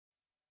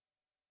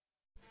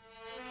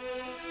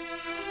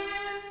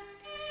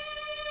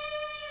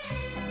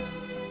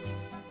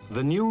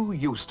The new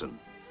Euston,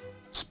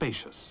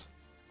 spacious,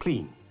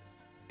 clean,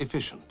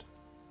 efficient.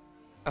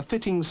 A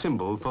fitting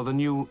symbol for the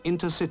new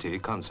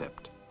intercity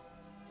concept.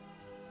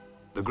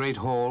 The Great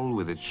Hall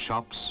with its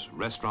shops,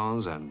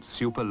 restaurants and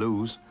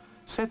super-loos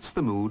sets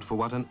the mood for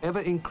what an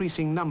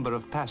ever-increasing number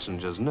of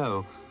passengers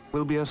know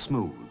will be a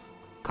smooth,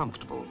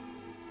 comfortable,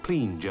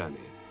 clean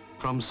journey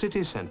from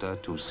city centre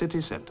to city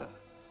centre,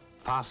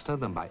 faster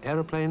than by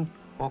aeroplane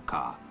or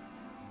car.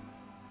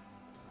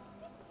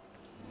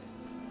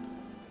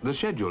 The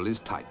schedule is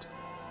tight.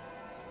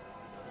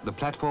 The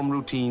platform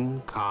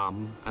routine,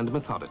 calm and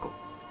methodical.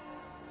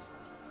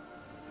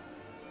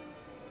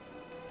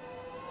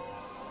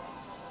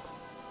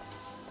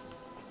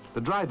 The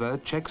driver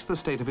checks the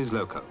state of his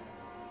loco.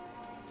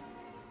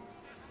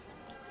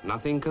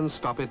 Nothing can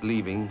stop it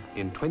leaving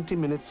in 20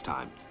 minutes'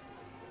 time.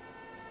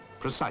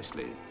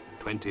 Precisely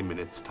 20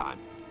 minutes' time.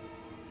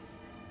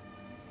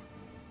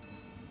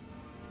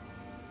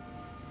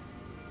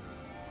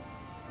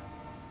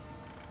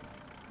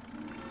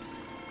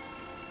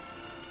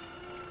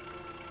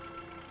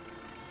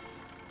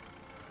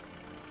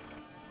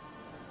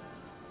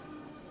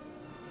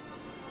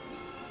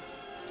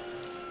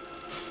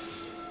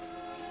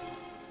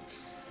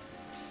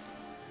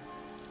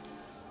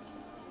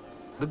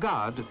 The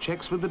guard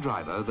checks with the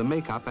driver the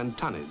makeup and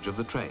tonnage of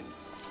the train.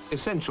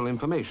 Essential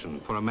information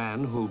for a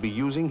man who'll be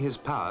using his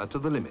power to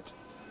the limit,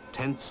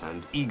 tense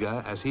and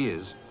eager as he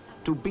is,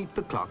 to beat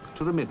the clock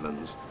to the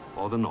Midlands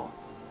or the North.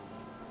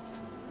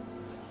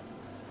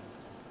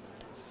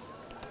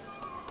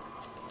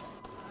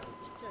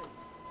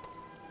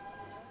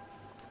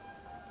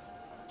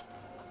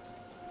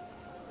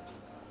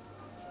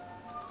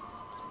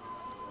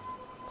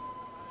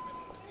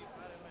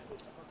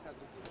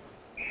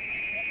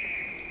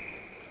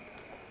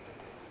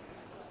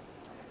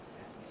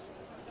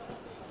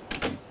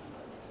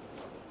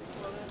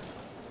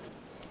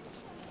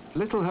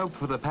 Little hope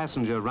for the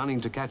passenger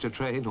running to catch a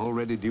train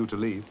already due to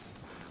leave.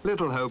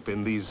 Little hope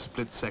in these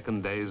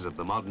split-second days of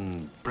the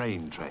modern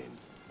brain train,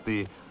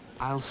 the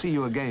I'll see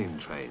you again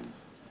train.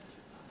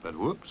 But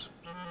whoops,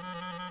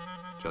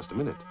 just a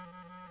minute.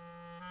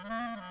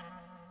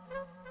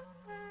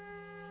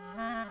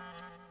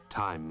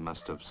 Time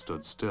must have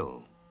stood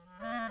still.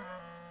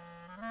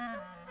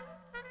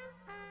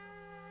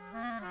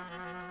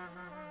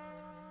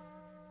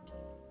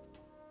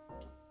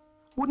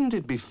 Wouldn't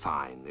it be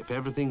fine if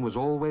everything was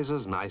always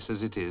as nice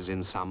as it is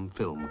in some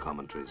film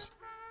commentaries?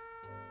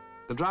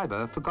 The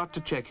driver forgot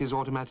to check his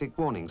automatic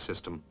warning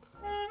system.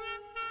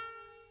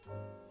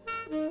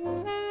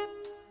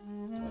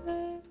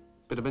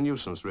 Bit of a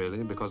nuisance,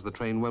 really, because the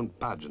train won't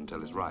budge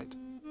until it's right.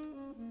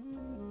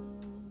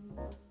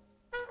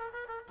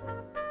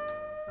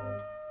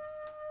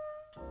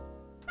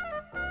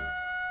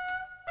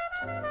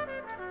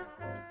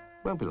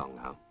 Won't be long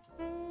now.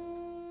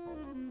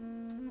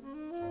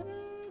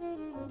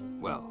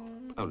 Well,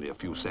 only a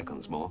few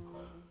seconds more.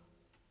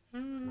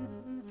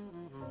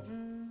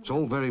 It's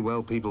all very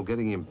well people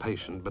getting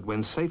impatient, but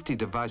when safety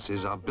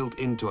devices are built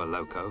into a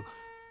loco...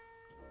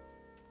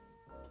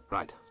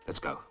 Right, let's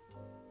go.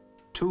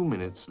 2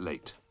 minutes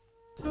late.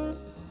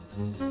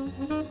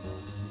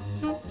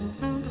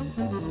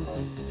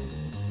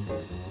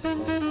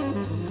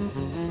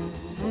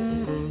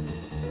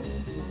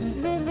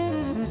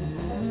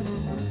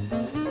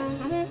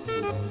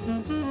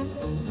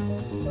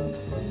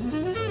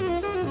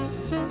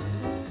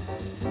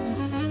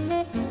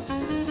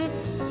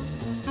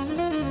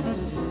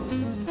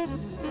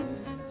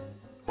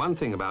 One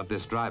thing about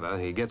this driver,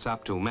 he gets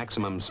up to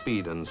maximum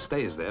speed and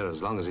stays there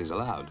as long as he's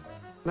allowed.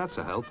 That's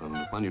a help, and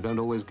one you don't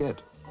always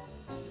get.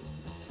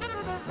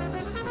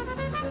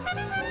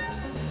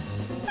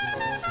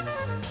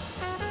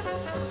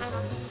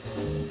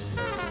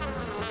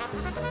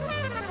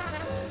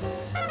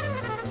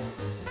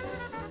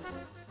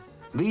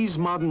 These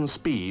modern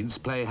speeds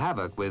play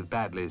havoc with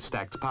badly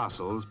stacked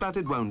parcels, but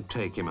it won't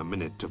take him a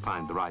minute to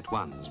find the right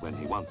ones when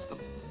he wants them.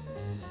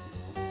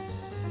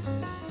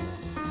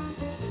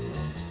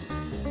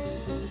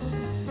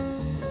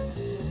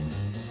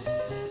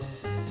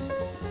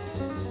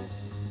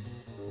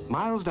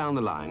 Miles down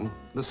the line,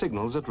 the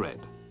signal's at red.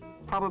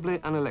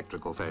 Probably an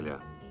electrical failure.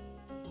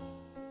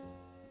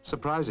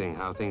 Surprising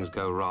how things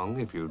go wrong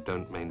if you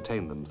don't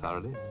maintain them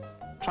thoroughly.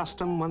 Trust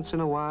them once in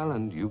a while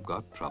and you've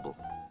got trouble.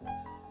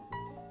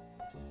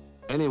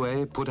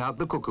 Anyway, put out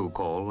the cuckoo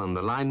call and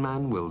the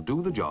lineman will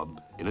do the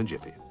job in a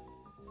jiffy.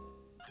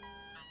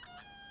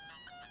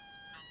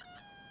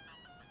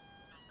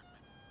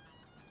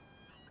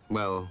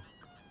 Well,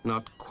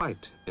 not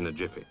quite in a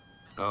jiffy.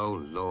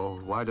 Oh,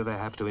 Lord, why do they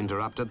have to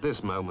interrupt at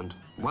this moment?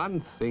 One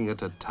thing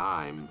at a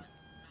time.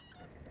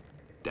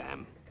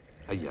 Damn,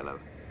 a yellow.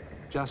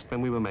 Just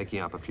when we were making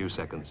up a few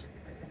seconds.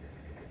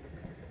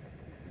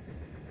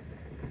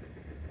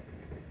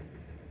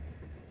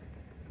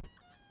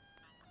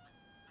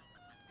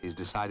 He's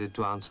decided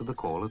to answer the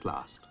call at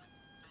last.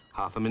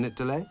 Half a minute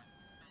delay?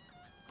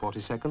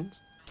 40 seconds?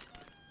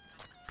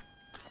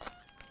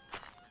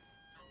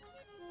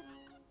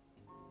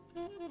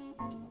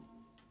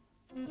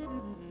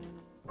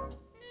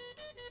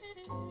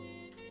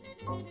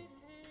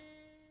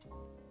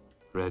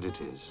 bread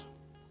it is.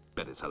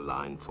 Bet it's a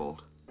line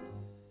fault.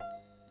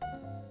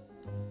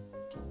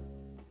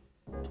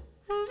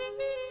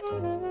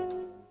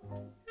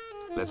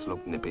 Let's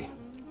look nippy.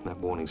 That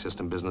warning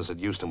system business at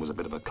Euston was a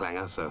bit of a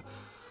clanger, so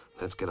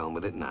let's get on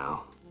with it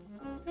now.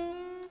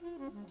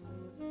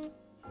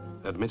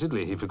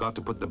 Admittedly, he forgot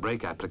to put the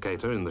brake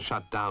applicator in the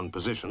shut-down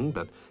position,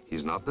 but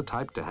he's not the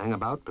type to hang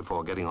about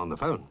before getting on the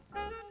phone.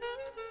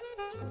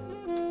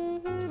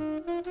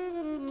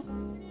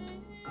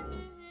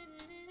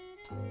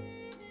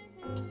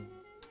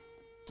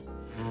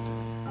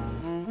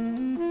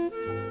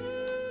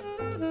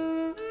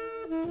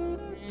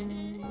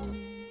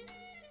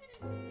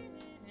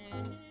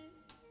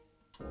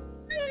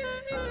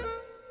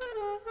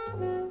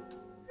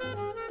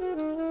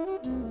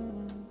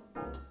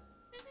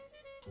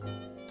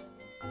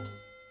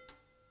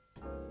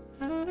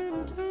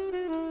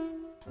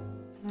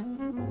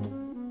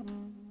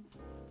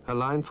 A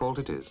line fault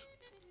it is,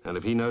 and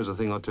if he knows a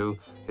thing or two,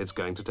 it's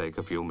going to take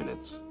a few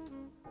minutes.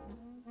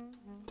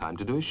 Time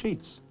to do his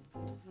sheets.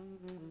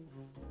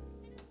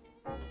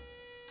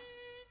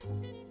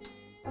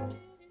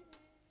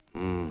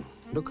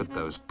 Look at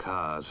those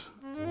cars.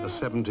 A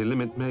 70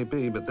 limit may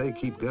be, but they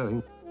keep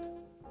going.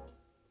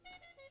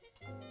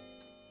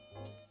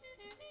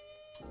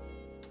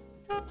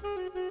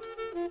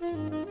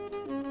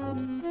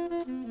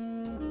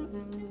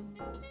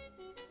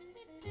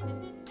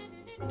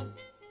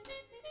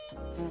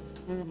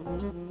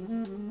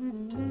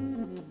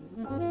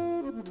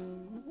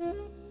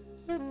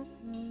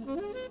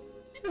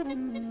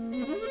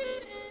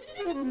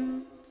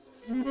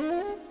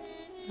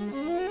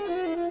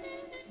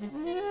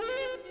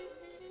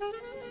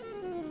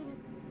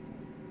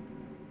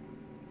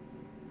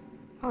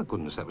 Oh,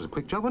 goodness, that was a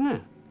quick job, wasn't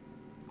it?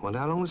 I wonder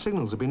how long the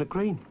signals have been at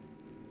green.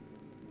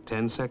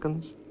 10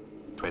 seconds?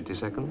 20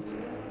 seconds?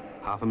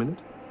 Half a minute?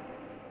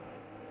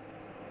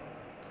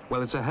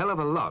 Well, it's a hell of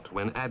a lot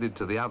when added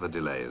to the other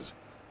delays.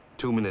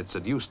 2 minutes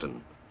at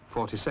Euston,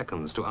 40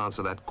 seconds to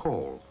answer that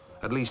call,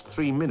 at least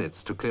 3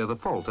 minutes to clear the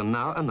fault, and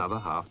now another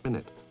half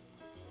minute.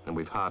 And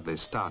we've hardly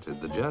started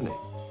the journey.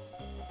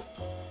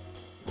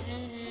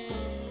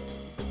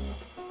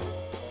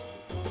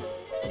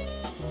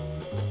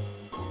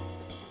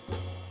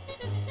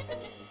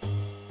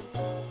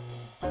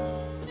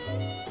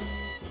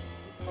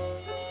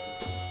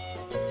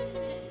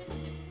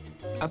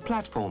 A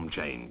platform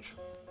change.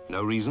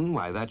 No reason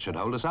why that should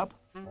hold us up.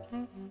 Here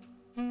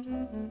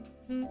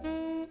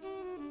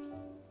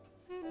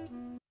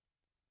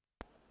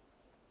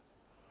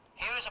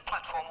is a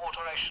platform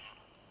alteration.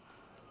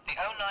 The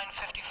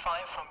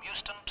 0955 from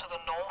Euston to the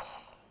north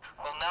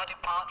will now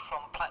depart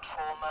from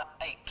platform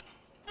 8.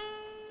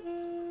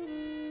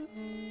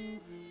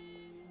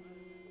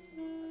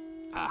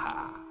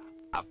 Aha,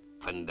 up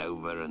and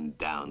over and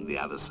down the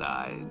other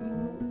side.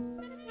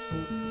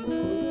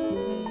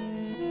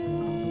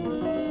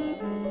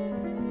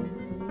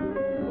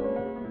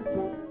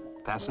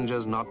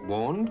 Passengers not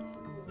warned,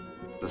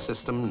 the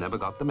system never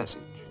got the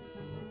message.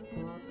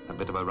 A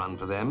bit of a run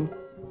for them,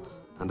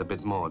 and a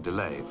bit more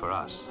delay for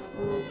us.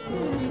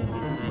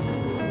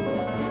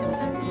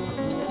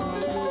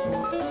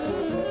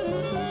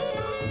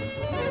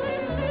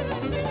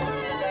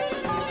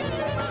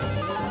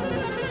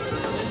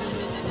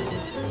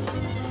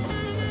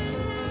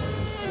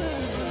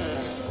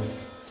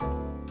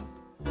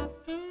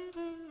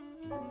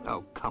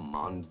 Oh, come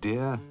on,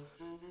 dear.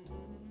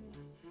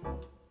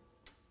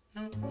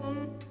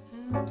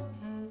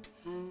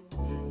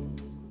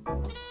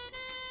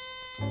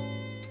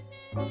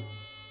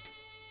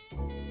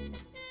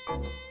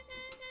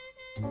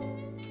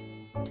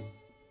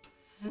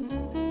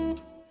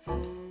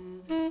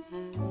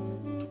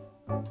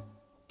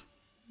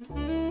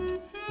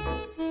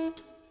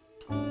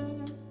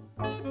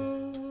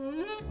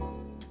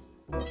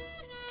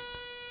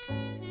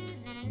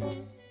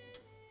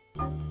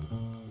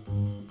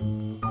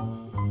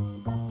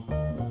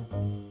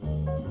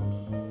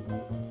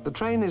 The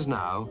train is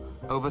now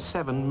over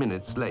 7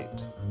 minutes late.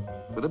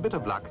 With a bit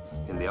of luck,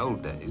 in the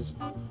old days,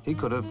 he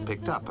could have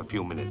picked up a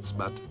few minutes,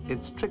 but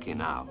it's tricky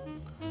now.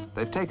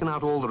 They've taken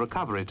out all the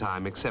recovery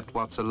time except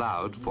what's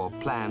allowed for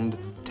planned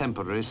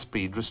temporary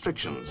speed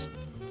restrictions,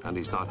 and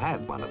he's not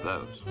had one of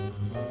those.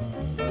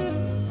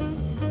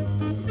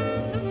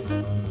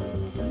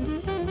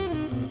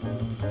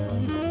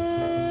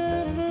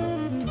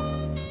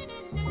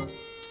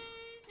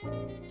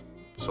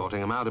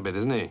 Sorting him out a bit,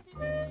 isn't he?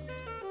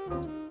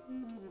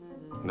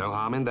 No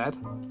harm in that,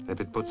 if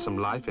it puts some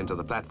life into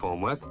the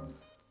platform work.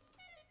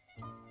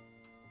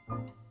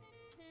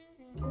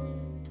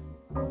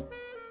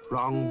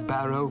 Wrong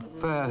barrow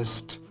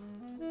first.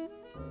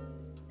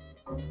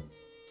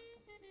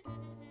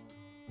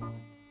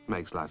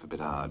 Makes life a bit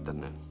hard,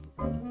 doesn't it?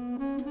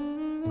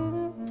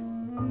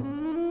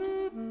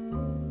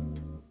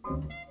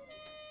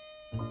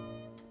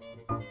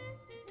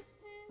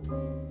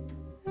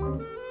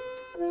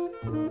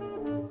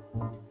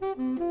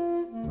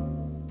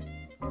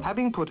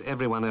 Having put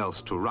everyone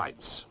else to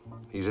rights,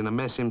 he's in a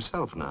mess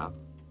himself now.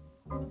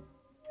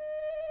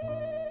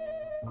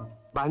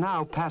 By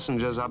now,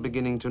 passengers are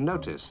beginning to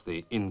notice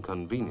the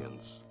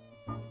inconvenience.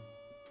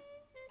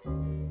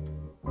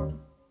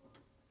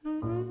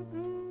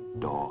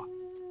 Door.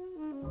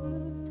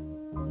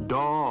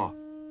 Door.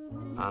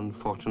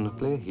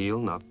 Unfortunately, he'll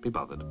not be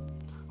bothered.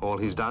 All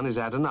he's done is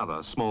add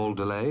another small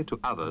delay to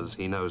others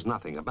he knows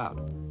nothing about.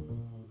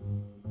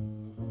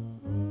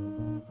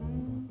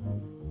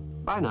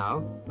 By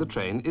now, the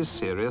train is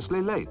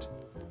seriously late.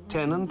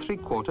 10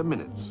 3/4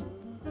 minutes.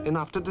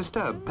 Enough to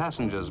disturb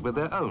passengers with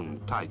their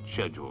own tight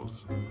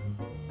schedules.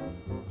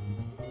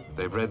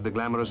 They've read the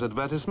glamorous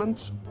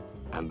advertisements,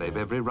 and they've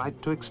every right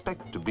to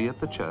expect to be at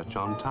the church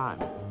on time.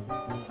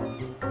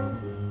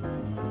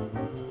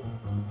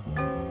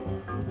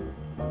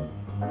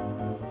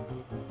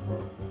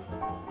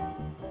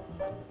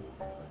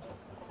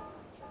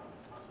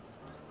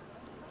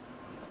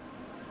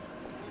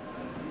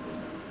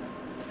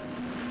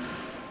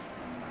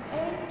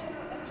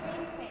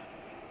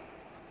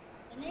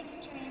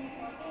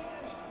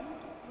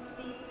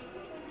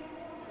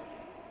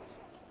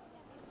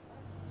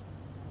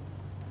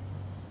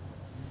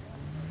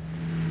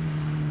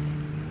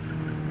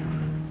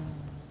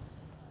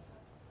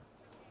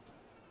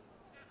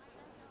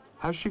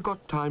 Has she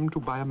got time to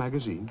buy a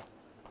magazine?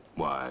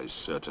 Why,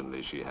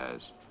 certainly she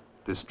has.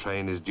 This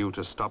train is due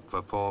to stop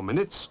for 4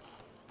 minutes,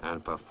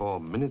 and for 4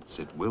 minutes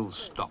it will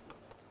stop.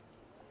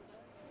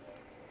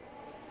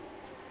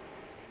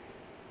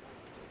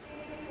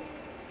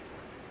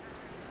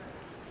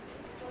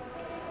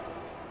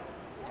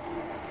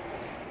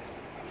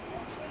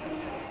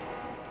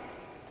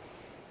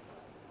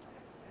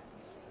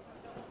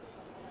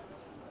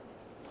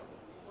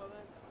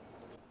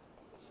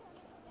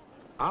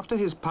 After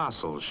his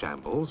parcel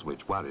shambles,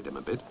 which worried him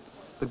a bit,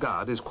 the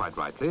guard is quite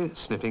rightly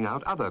sniffing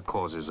out other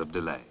causes of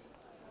delay.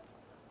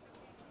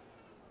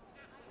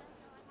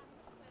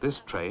 This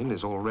train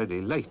is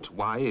already late.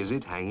 Why is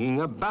it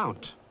hanging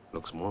about?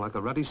 Looks more like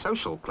a ruddy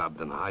social club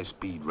than a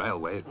high-speed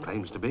railway it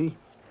claims to be.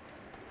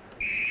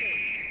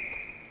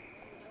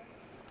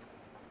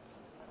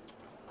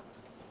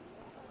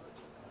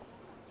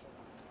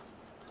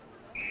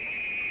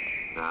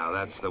 Now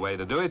that's the way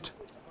to do it.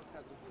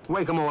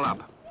 Wake 'em all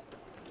up.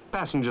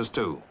 Passengers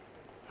too.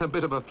 A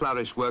bit of a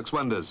flourish works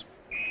wonders.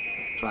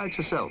 Try it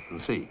yourself and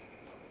see.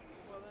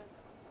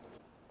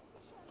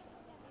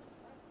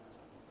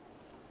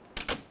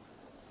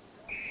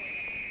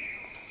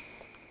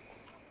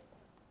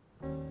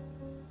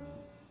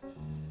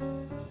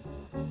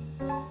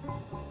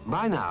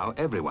 By now,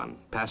 everyone,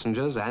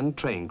 passengers and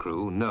train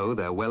crew, know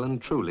they're well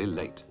and truly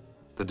late.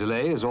 The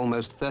delay is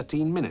almost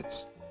 13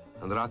 minutes,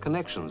 and there are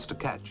connections to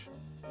catch.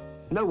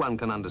 No one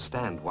can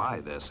understand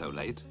why they're so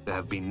late. There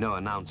have been no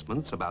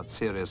announcements about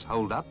serious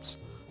hold-ups,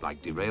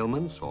 like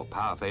derailments or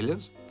power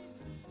failures.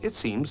 It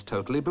seems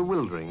totally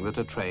bewildering that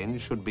a train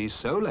should be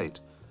so late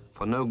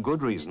for no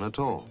good reason at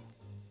all.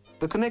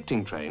 The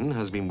connecting train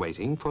has been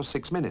waiting for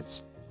 6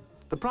 minutes.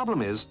 The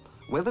problem is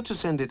whether to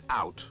send it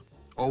out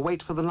or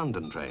wait for the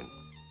London train.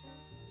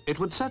 It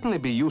would certainly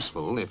be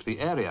useful if the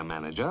area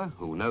manager,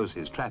 who knows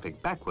his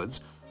traffic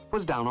backwards,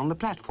 was down on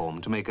the platform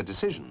to make a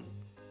decision.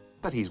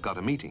 But he's got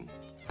a meeting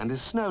and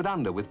is snowed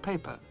under with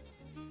paper.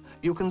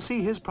 You can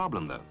see his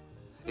problem, though.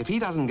 If he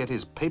doesn't get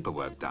his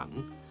paperwork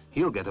done,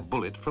 he'll get a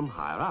bullet from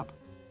higher up.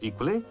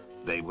 Equally,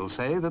 they will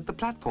say that the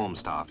platform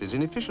staff is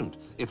inefficient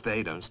if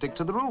they don't stick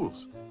to the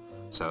rules.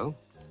 So,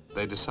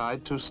 they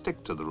decide to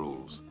stick to the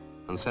rules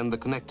and send the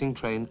connecting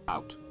train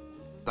out,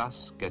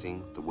 thus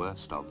getting the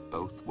worst of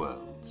both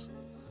worlds.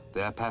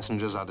 Their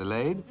passengers are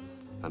delayed,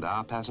 and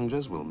our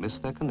passengers will miss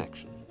their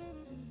connection.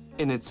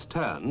 In its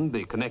turn,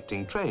 the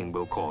connecting train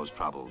will cause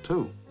trouble,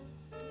 too.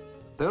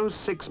 Those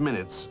 6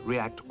 minutes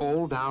react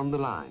all down the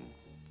line.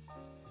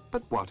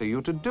 But what are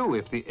you to do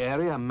if the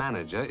area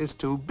manager is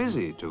too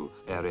busy to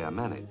area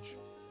manage?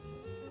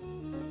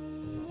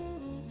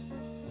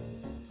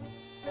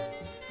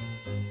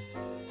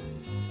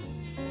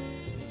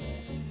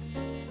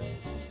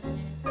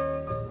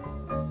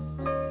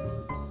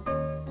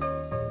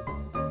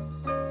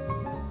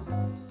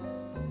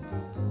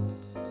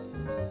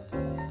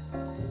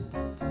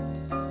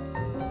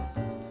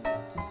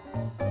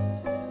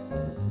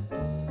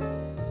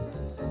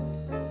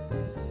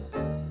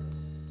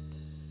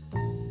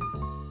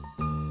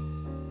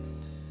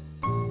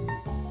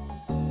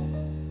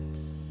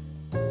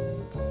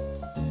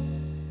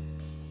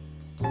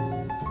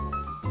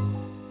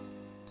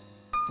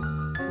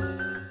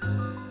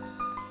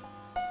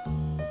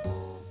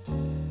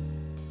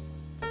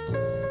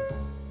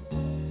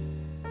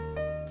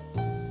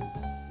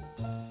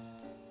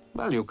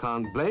 Well, you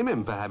can't blame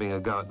him for having a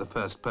go at the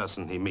first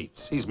person he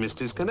meets. He's missed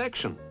his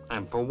connection,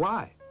 and for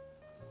why?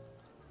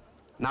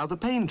 Now, the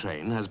pain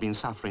train has been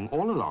suffering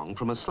all along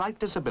from a slight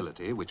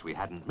disability which we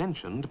hadn't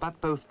mentioned,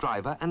 but both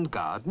driver and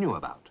guard knew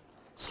about.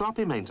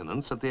 Sloppy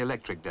maintenance at the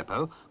electric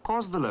depot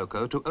caused the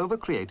loco to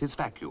overcreate its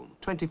vacuum,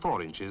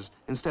 24 inches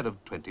instead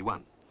of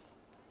 21.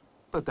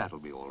 But that'll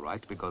be all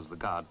right, because the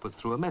guard put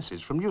through a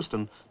message from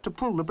Euston to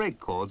pull the brake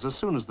cords as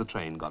soon as the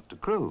train got to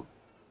Crewe.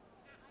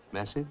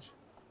 Message?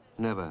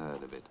 Never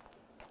heard of it.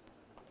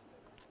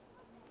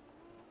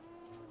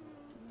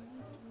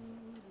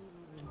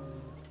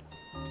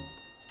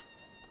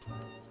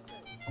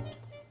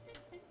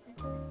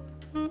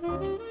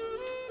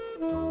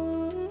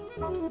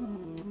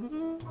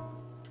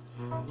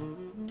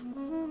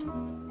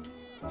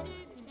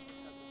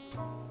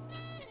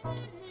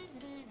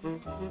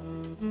 Here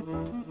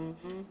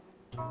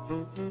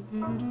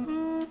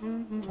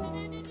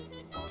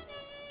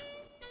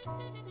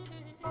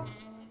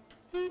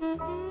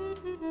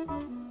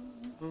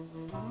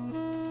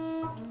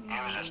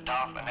is a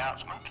staff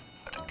announcement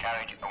for the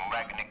carriage and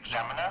wagon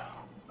examiner.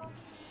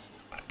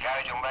 For the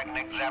carriage and wagon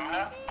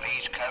examiner,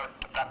 please go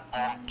to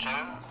platform 2.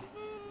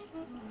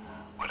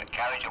 For the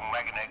carriage and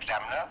wagon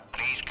examiner,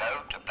 please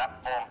go to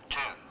platform 2.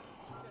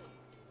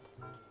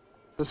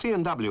 The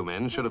C&W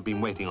men should have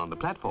been waiting on the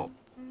platform.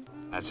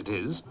 As it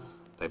is,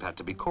 they've had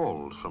to be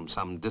called from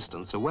some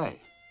distance away.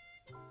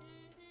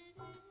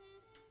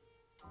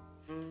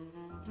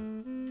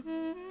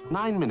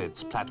 9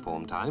 minutes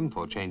platform time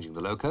for changing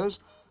the locos,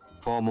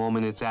 4 more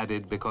minutes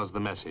added because the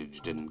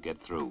message didn't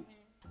get through.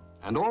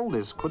 And all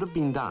this could have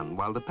been done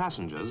while the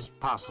passengers,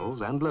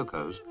 parcels and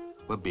locos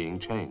were being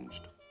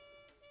changed.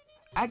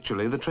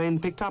 Actually, the train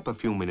picked up a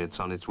few minutes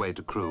on its way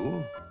to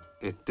Crewe.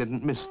 It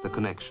didn't miss the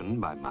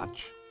connection by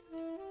much.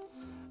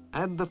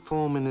 Add the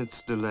 4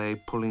 minutes delay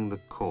pulling the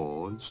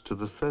cords to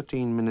the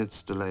 13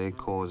 minutes delay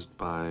caused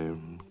by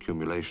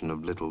accumulation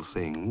of little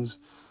things,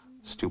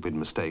 stupid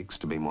mistakes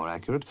to be more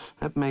accurate.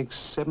 That makes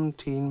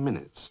 17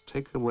 minutes.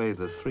 Take away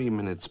the 3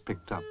 minutes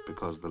picked up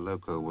because the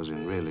loco was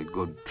in really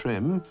good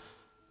trim,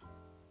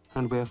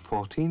 and we're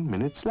 14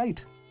 minutes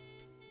late.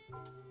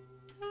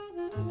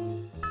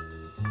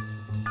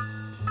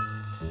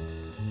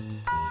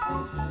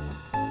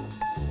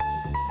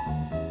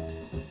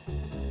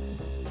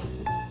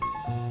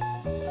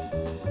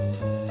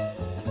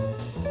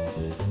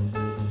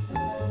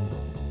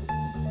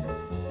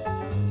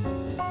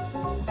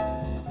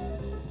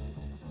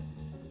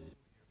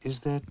 Is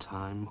there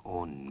time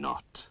or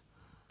not?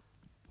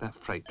 That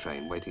freight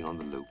train waiting on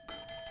the loop.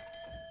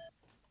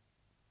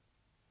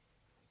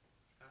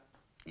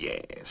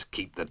 Yes,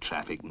 keep the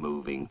traffic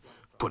moving.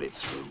 Put it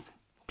through.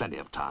 Plenty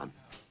of time.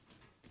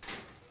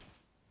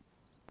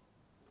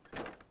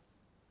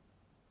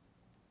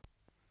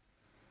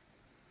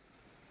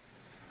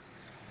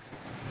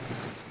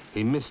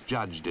 He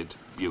misjudged it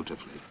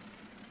beautifully.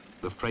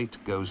 The freight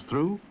goes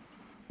through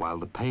while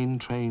the pain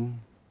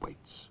train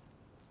waits.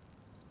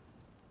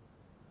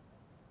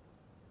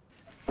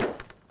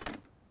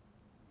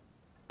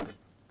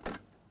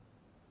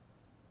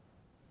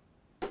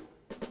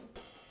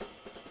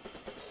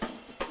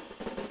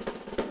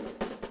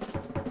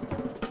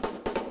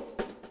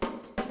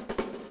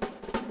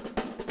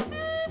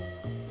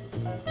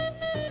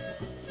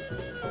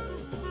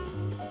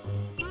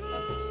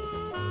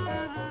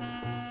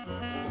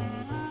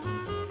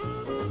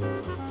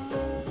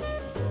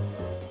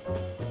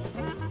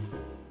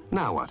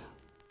 Now what?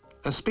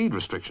 A speed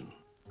restriction.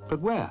 But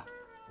where?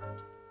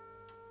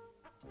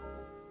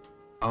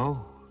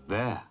 Oh,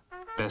 there.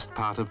 Best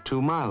part of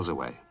 2 miles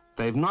away.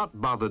 They've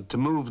not bothered to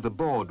move the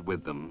board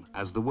with them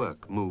as the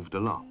work moved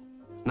along.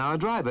 Now, a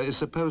driver is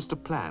supposed to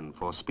plan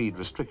for speed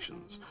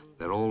restrictions.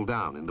 They're all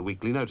down in the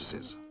weekly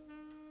notices.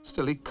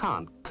 Still, he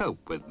can't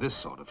cope with this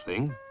sort of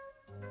thing.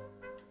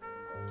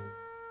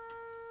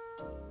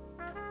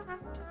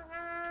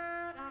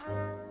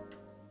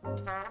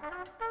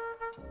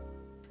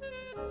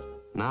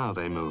 Now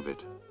they move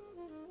it.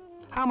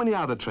 How many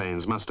other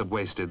trains must have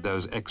wasted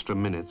those extra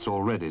minutes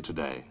already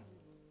today?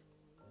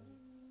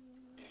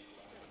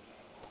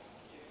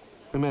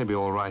 We may be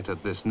all right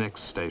at this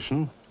next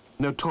station.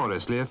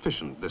 Notoriously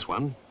efficient, this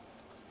one.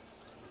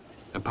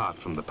 Apart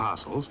from the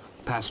parcels,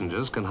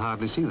 passengers can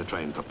hardly see the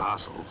train for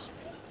parcels.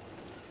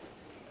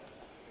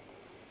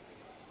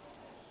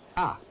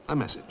 Ah, a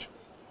message.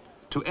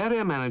 To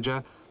area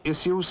manager,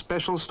 issue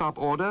special stop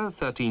order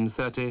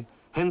 1330,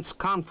 hence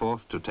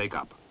Carnforth to take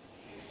up.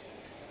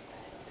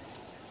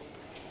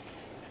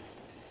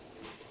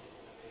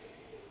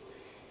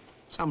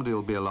 Somebody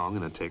will be along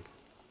in a tick.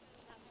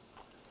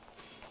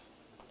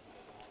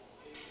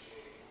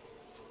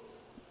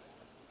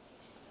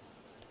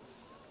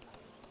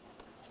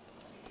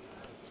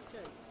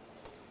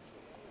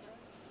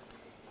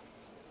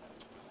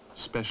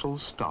 Special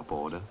stop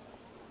order.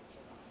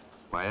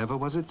 Why ever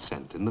was it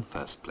sent in the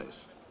first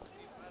place?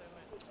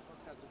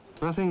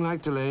 Nothing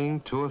like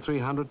delaying 200 or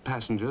 300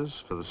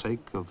 passengers for the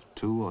sake of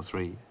 2 or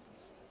 3.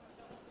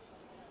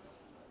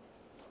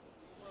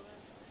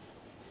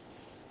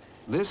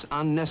 This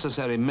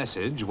unnecessary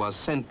message was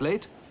sent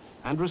late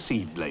and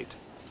received late.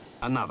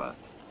 Another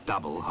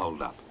double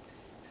hold-up.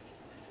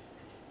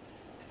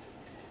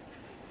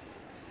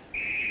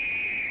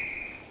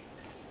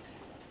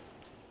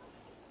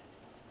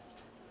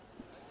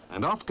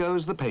 And off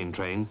goes the pain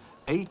train,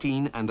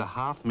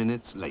 18.5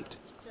 minutes late.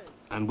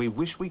 And we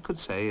wish we could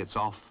say it's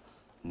off,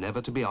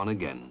 never to be on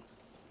again.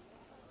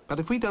 But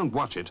if we don't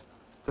watch it,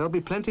 there'll be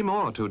plenty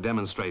more to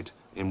demonstrate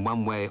in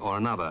one way or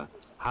another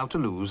how to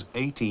lose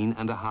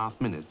 18.5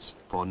 minutes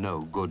for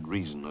no good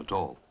reason at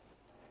all.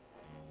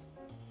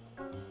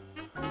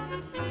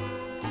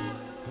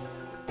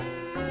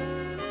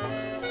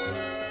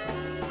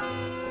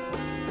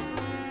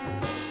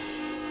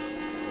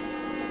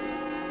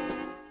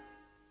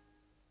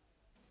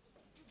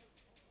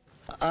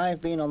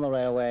 I've been on the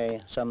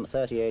railway some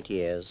 38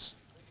 years,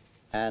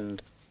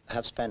 and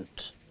have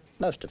spent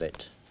most of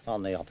it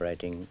on the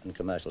operating and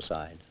commercial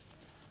side,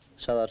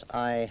 so that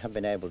I have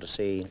been able to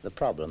see the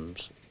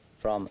problems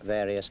from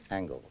various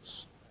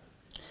angles.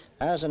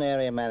 As an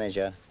area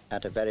manager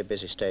at a very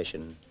busy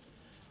station,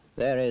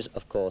 there is,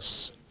 of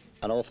course,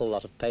 an awful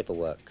lot of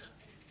paperwork,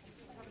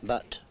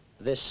 but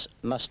this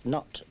must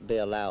not be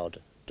allowed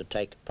to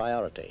take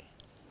priority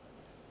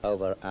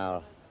over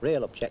our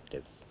real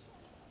objective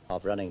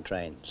of running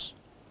trains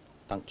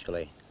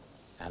punctually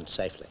and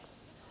safely.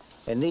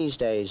 In these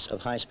days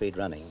of high-speed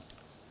running,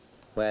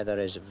 where there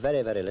is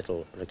very, very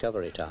little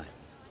recovery time,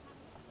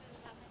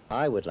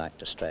 I would like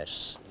to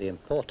stress the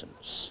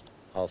importance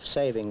of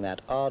saving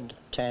that odd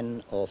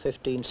 10 or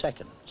 15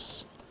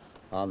 seconds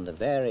on the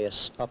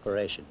various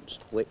operations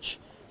which,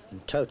 in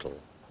total,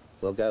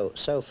 will go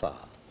so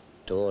far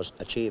towards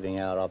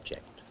achieving our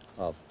object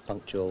of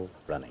punctual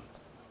running.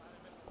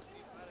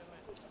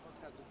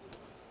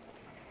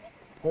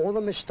 All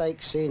the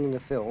mistakes seen in the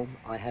film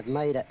I have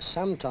made at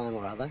some time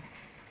or other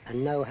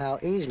and know how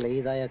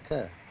easily they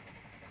occur.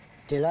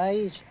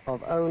 Delays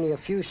of only a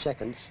few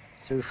seconds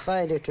through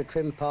failure to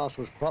trim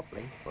parcels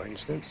properly, for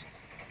instance,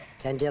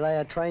 can delay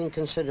a train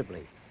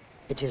considerably.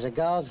 It is a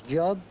guard's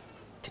job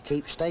to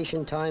keep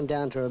station time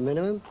down to a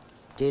minimum.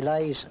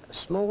 Delays,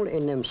 small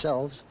in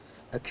themselves,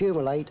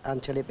 accumulate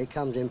until it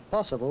becomes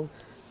impossible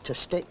to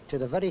stick to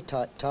the very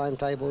tight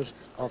timetables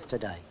of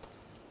today.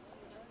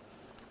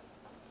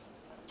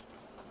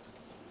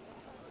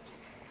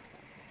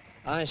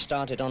 I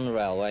started on the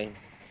railway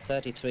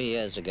 33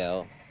 years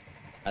ago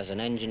as an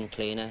engine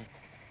cleaner,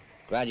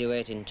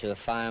 graduating to a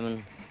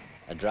fireman,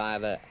 a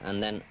driver,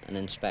 and then an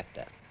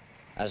inspector.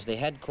 As the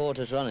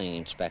headquarters running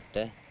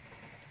inspector,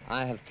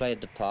 I have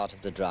played the part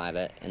of the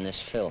driver in this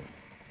film,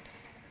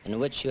 in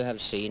which you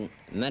have seen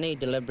many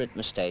deliberate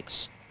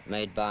mistakes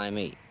made by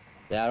me.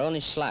 They are only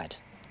slight,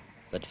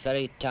 but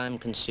very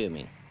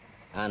time-consuming,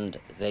 and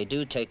they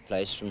do take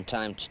place from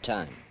time to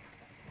time.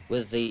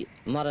 With the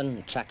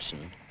modern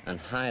traction and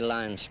high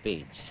line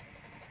speeds,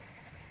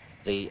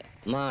 the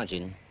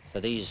margin for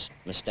these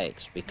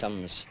mistakes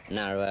becomes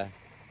narrower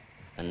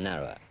and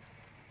narrower.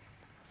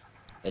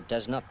 It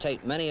does not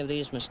take many of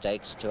these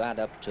mistakes to add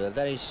up to a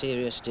very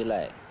serious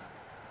delay,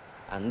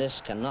 and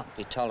this cannot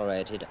be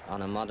tolerated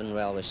on a modern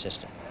railway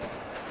system.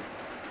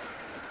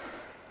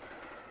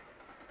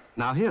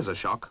 Now here's a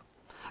shock.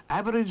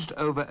 Averaged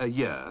over a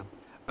year,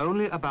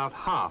 only about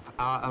half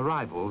our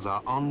arrivals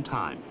are on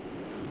time.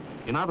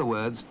 In other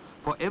words,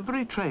 for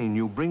every train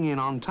you bring in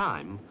on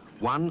time,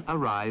 one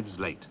arrives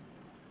late.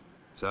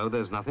 So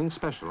there's nothing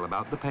special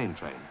about the Pain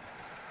Train.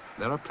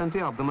 There are plenty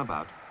of them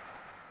about.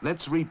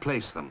 Let's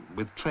replace them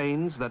with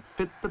trains that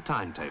fit the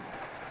timetable.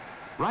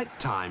 Right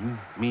time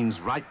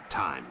means right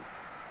time.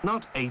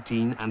 Not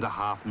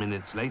 18.5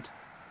 minutes late,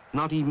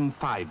 not even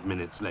 5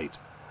 minutes late,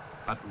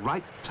 but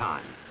right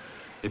time.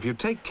 If you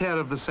take care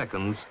of the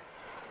seconds,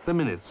 the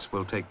minutes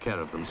will take care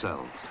of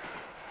themselves.